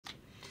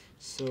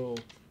So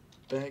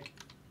back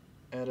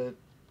at it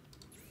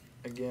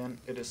again.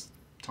 It is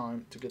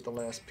time to get the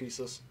last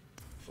pieces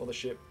for the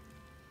ship.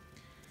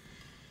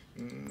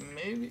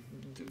 Maybe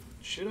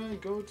should I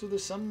go to the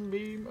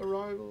sunbeam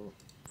arrival?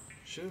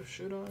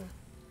 Should I?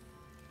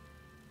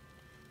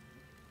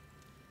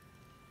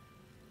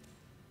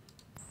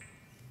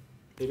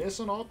 It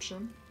is an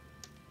option.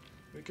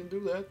 We can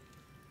do that,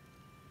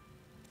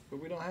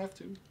 but we don't have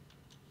to.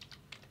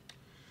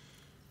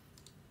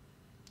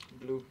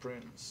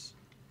 Blueprints.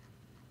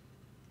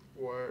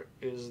 Where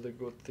is the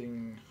good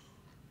thing?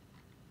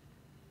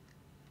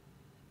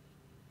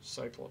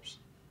 Cyclops.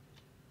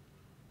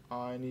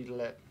 I need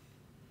lead.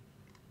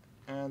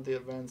 And the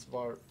advanced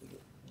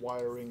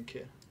wiring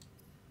kit.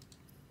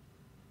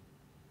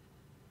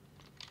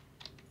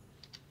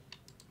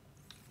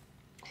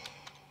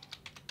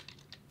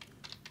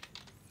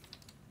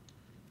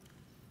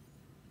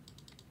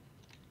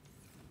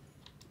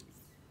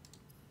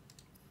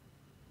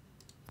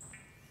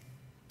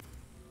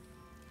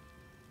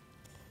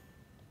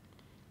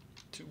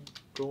 Two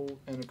gold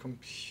and a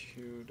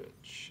computer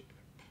chip.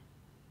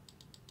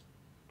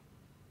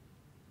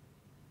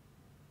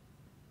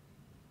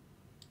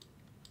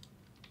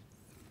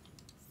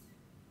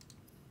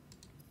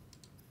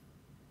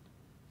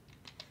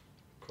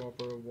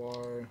 Copper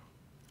wire.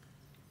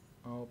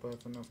 I hope I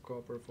have enough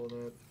copper for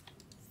that.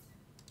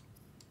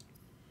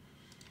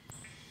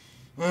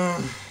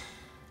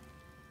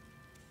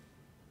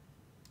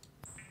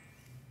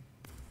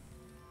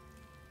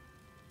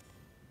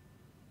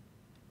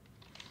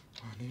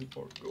 I need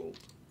more gold.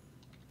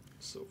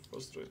 So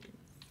frustrating.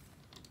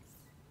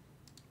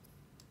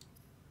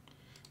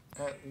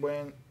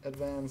 When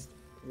advanced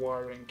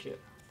wiring kit.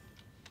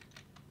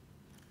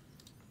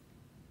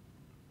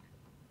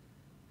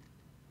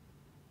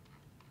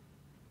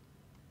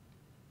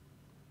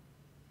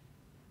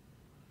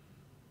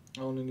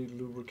 I only need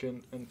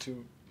lubricant and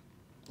 2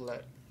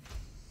 lead.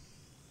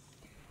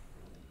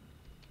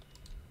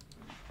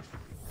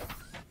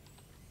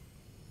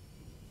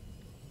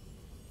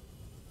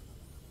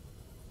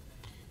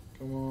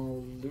 Come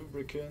on,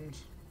 lubricant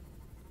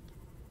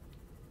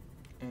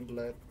and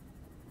lead.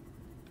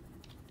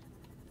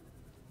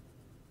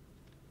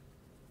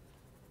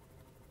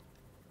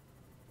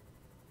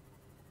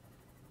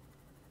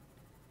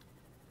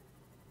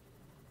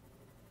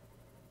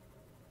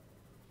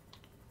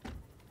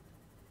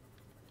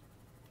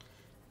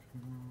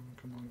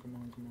 Come on, come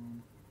on, come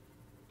on.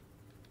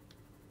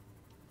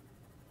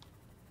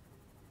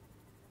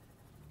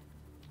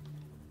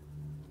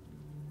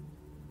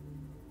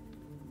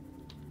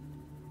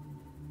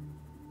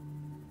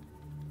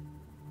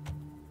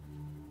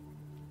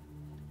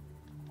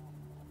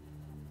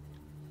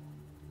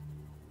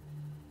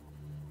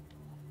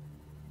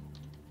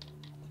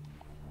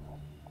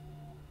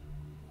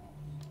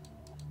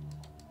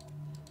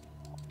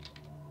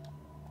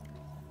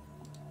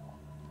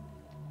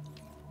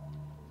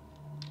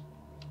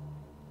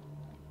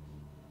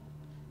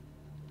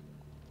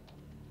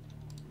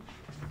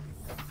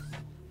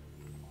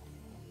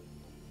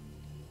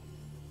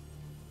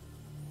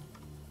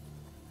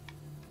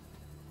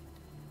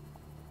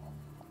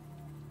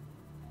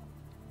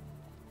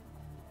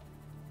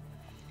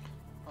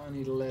 I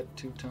need lead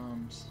 2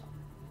 times.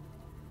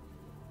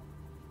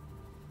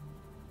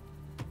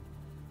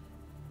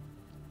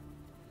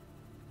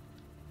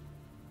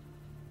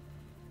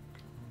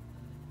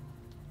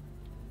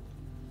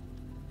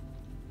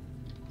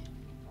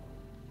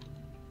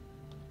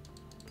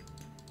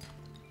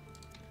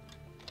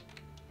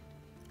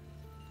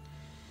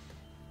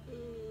 Let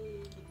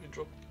me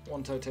drop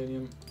 1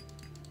 titanium.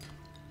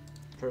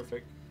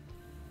 Perfect.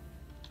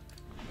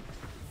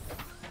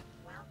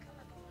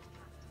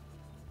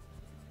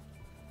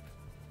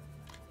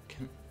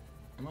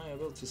 Am I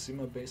able to see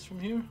my base from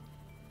here?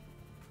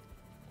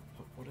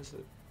 What is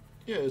it?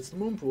 Yeah, it's the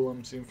moon pool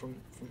I'm seeing from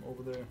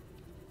over there.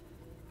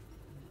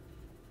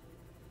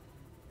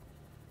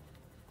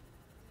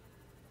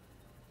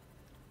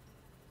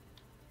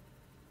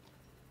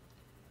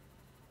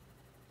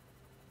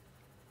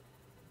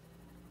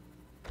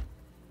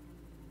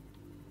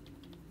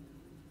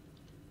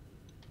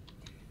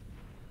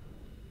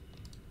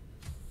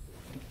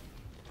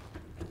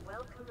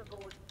 Welcome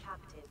aboard,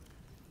 Captain.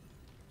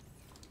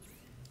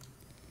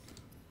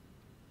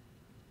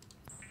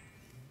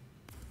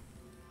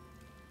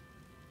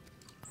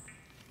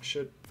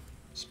 Should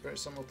spare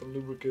some of the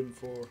lubricant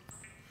for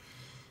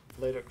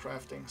later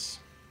craftings,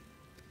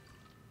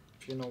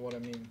 if you know what I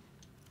mean.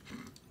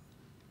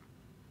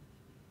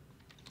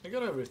 I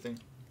got everything.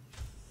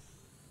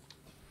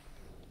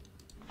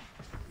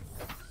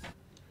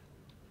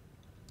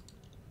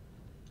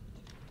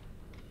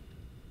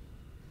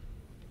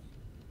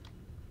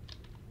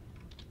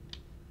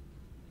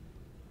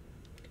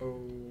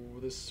 Oh,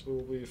 this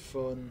will be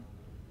fun.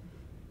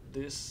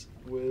 This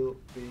will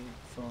be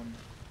fun.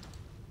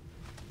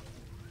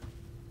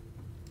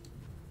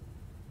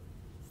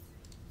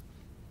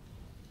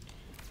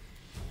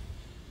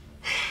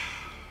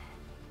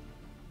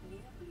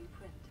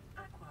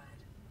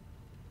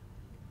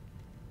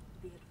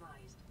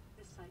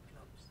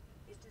 Cyclops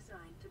is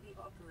designed to be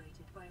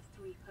operated by a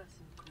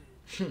 3-person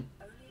crew.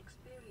 Only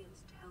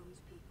experienced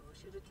helmspeople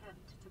should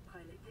attempt to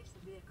pilot this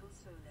vehicle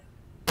solo.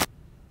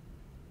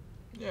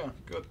 Yeah,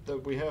 good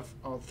that we have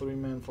our 3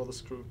 men for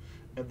this crew,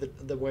 and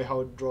the way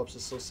how it drops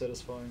is so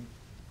satisfying.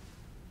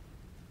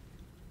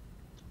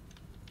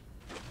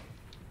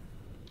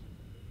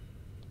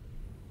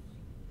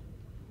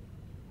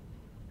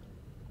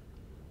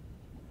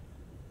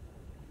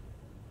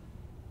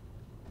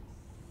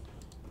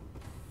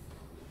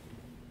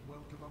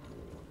 Welcome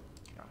aboard,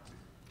 Captain.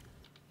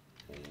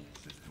 All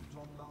systems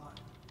online.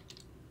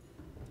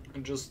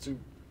 And just to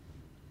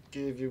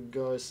give you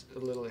guys a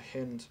little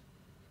hint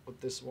with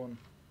this one.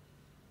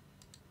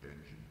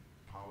 Engine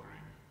powering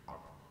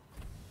up.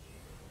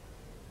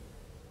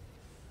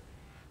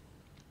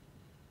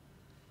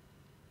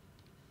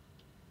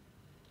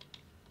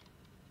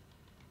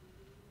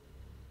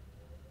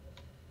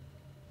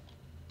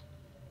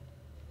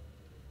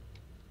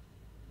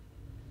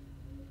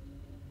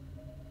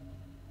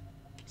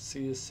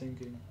 Sea is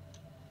sinking.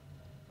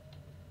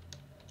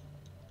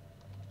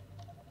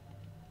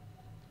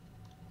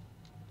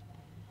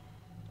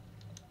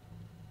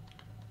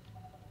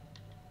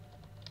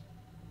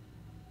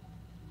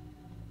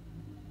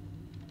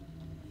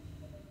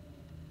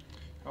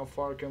 How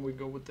far can we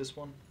go with this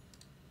one?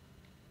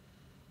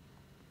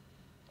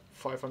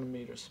 500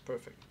 meters,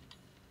 perfect.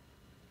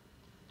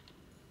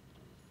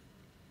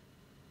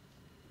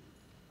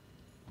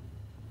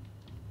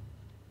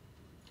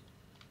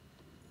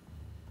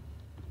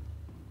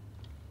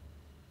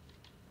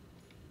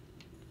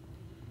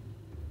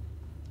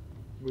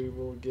 We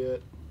will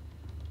get...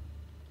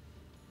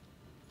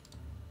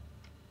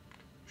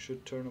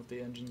 should turn off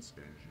the engines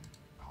Engine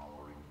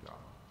powering down.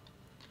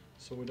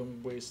 so we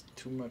don't waste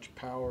too much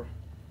power.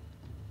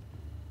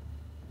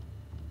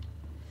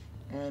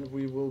 And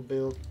we will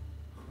build,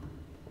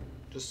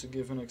 just to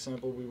give an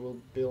example, we will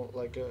build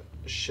like a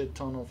shit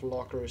ton of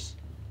lockers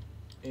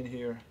in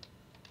here.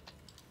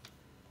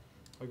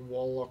 Like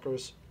wall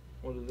lockers.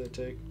 What do they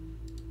take?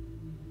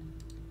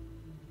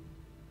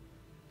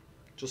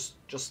 Just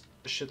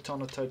a shit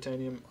ton of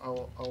titanium.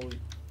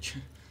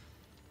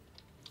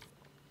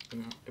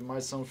 It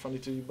might sound funny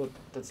to you, but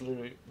that's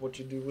literally what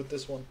you do with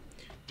this one.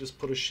 Just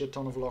put a shit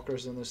ton of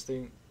lockers in this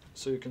thing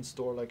so you can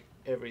store like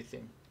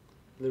everything.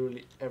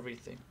 Literally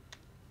everything.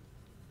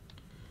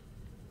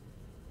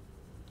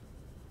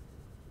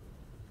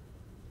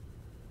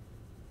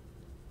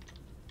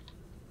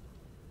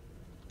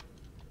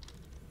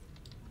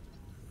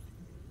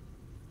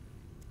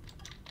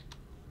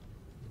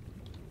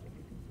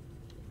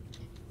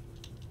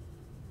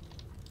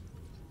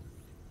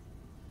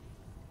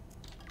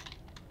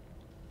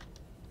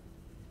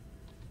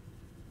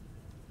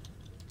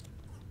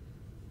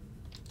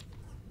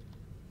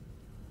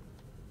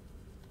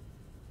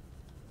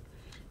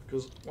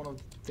 Because one of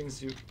the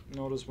things you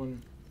notice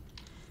when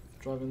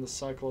driving the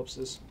Cyclops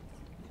is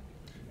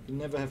you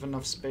never have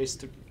enough space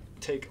to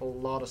take a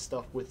lot of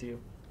stuff with you.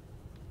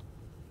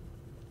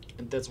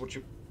 And that's what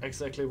you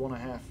exactly want to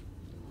have.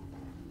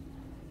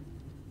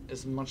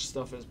 As much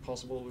stuff as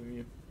possible with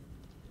you.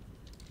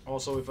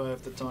 Also, if I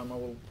have the time, I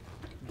will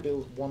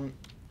build one.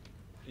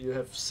 You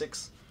have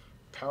 6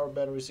 power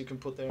batteries you can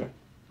put there,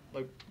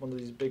 like one of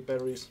these big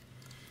batteries.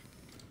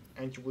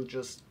 And you will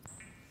just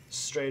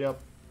straight up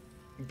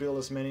build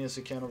as many as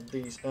you can of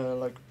these,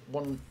 like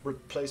one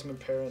replacement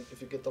parent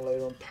if you get the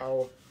later on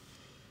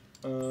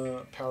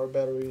power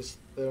batteries.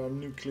 They are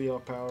nuclear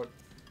powered.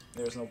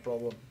 There's no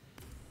problem.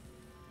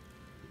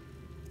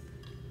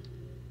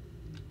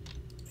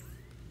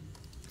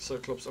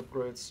 Cyclops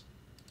upgrades.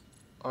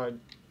 I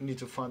need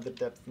to find the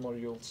depth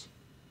modules.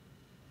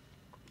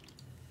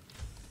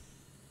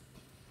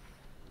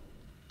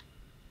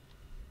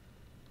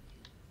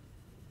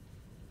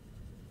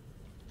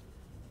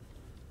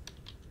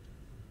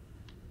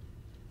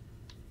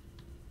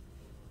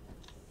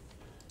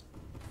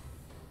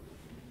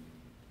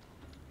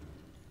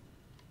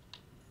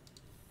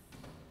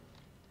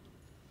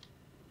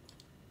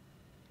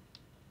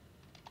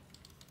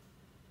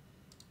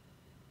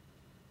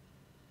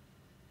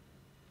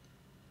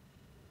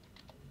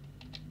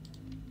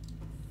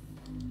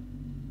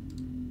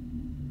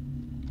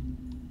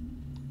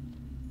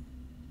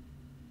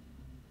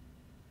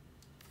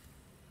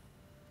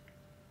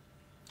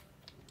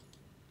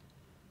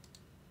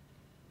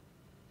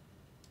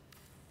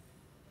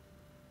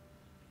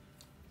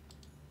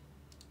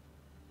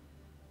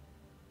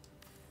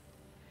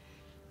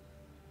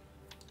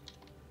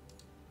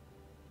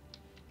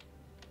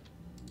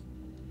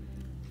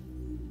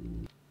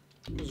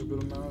 There's a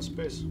good amount of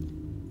space.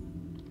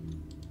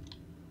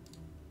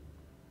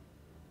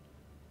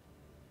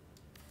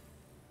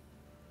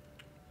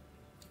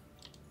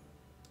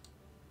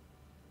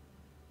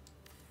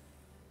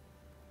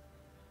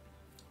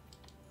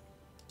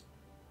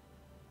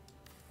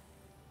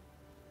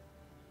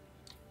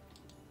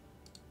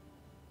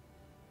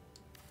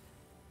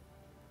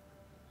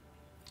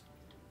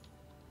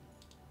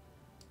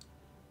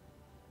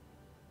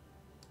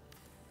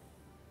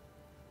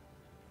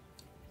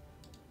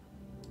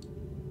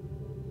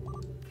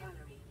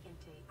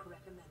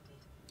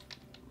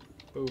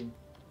 Boom.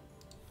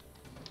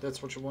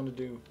 That's what you want to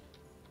do.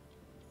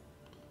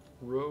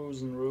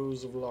 Rows and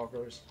rows of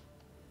lockers.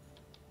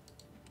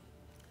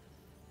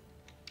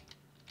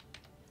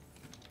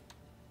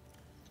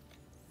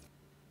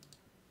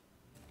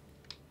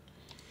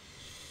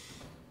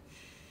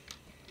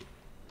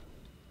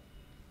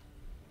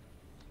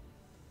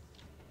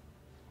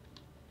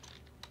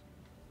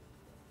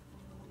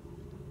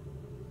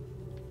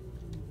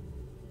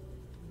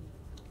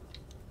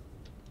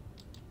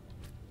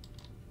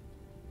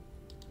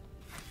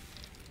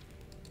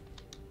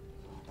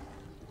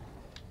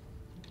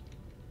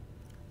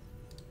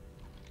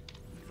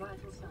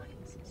 Vital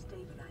signs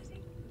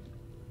stabilizing.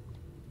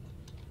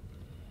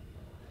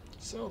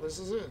 So this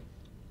is it.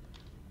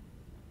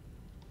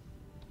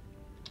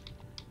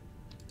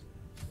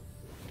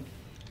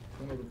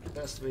 One of the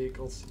best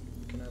vehicles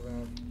you can ever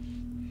have.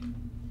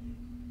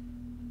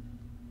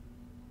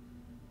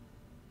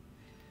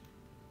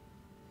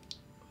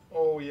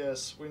 Oh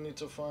yes, we need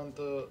to find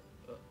the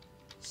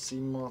sea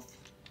moth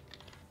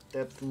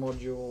depth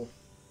module.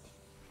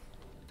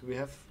 Do we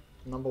have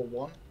number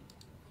 1?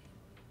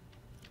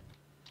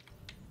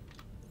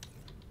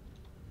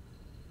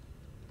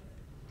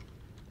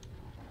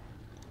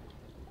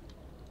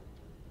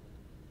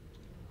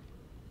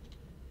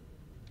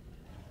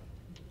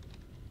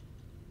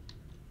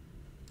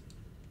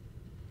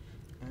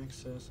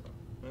 Access.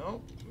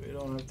 No, we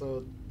don't have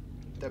the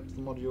depth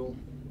module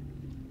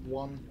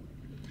 1.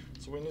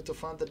 So we need to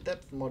find the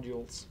depth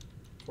modules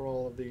for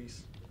all of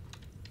these.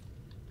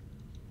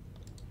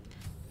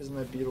 Isn't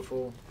that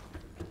beautiful?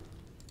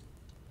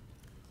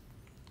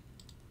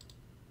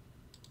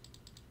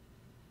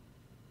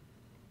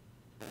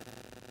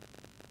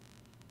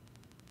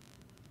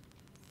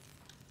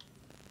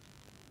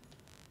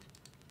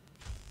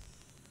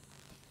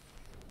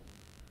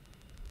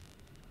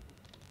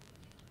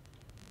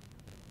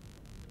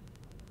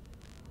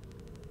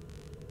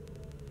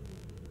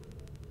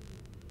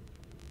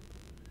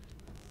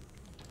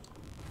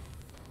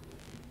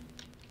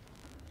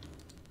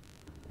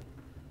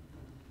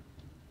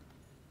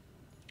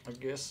 I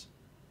guess.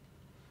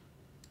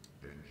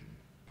 Engine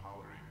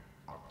powering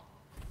up.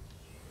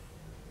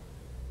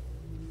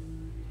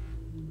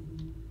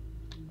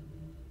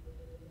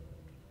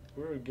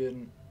 We're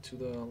getting to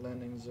the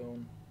landing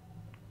zone.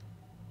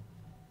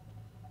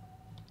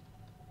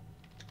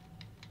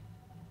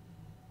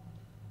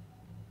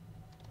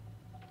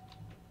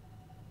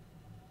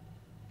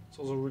 It's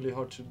also really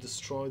hard to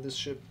destroy this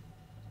ship.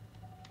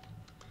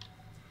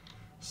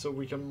 So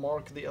we can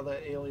mark the other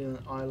alien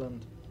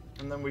island.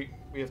 And then we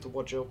have to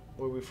watch out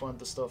where we find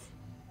the stuff.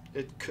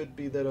 It could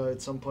be that I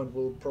at some point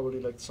will probably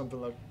like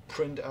something like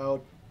print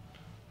out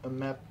a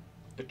map,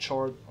 a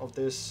chart of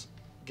this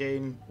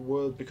game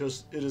world,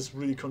 because it is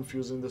really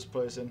confusing, this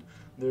place, and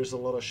there's a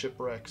lot of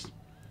shipwrecks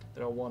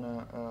that I want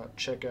to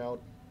check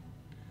out,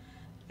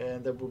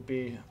 and that would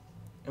be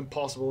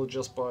impossible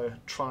just by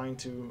trying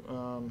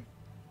to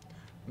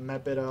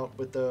map it out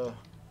with the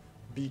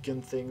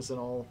beacon things and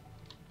all.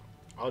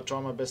 I'll try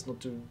my best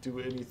not to do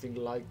anything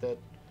like that,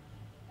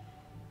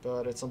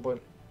 but at some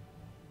point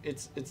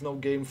it's no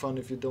game fun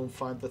if you don't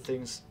find the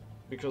things,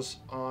 because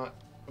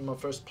in my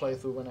first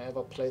playthrough, when I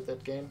ever played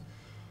that game,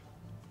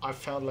 I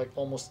found like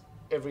almost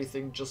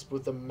everything just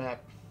with the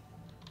map,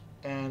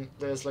 and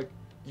there's like,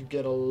 you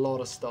get a lot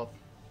of stuff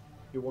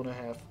you want to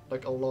have,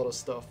 like a lot of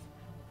stuff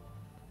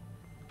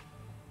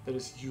that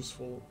is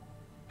useful,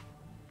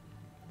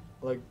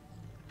 like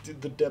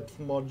the depth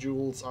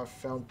modules I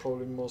found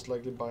probably most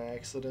likely by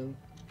accident.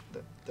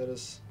 That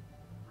is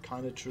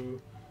kind of true.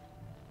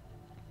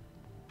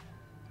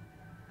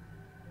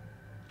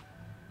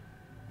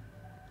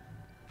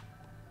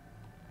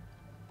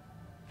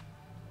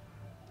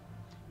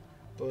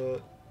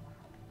 But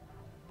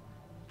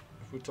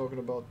if we're talking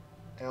about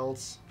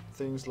else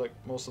things, like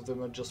most of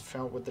them are just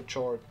found with the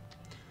chart.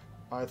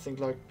 I think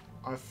like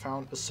I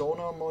found a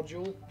sonar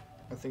module.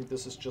 I think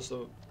this is just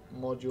a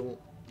module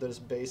that is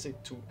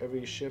basic to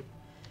every ship.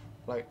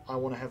 Like I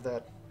want to have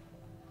that.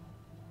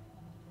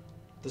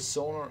 The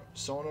sonar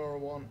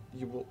one,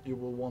 you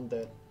will want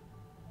that.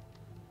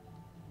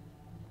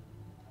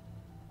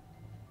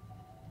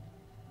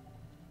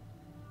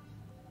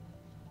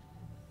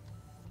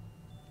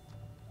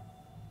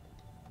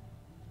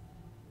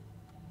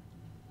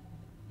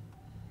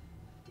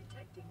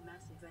 Detecting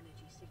massive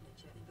energy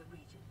signature in the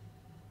region.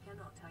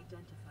 Cannot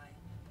identify.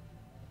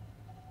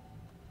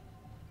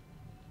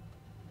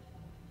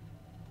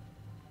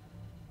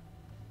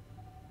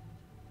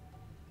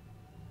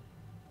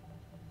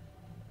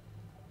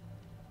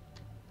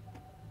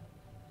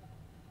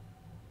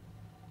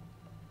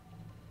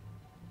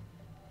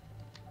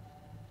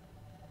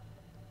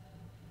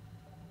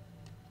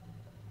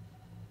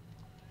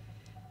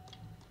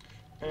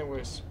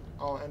 Anyways,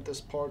 I'll end this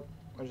part.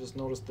 I just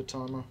noticed the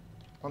timer.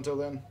 Until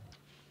then,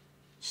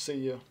 see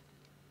ya.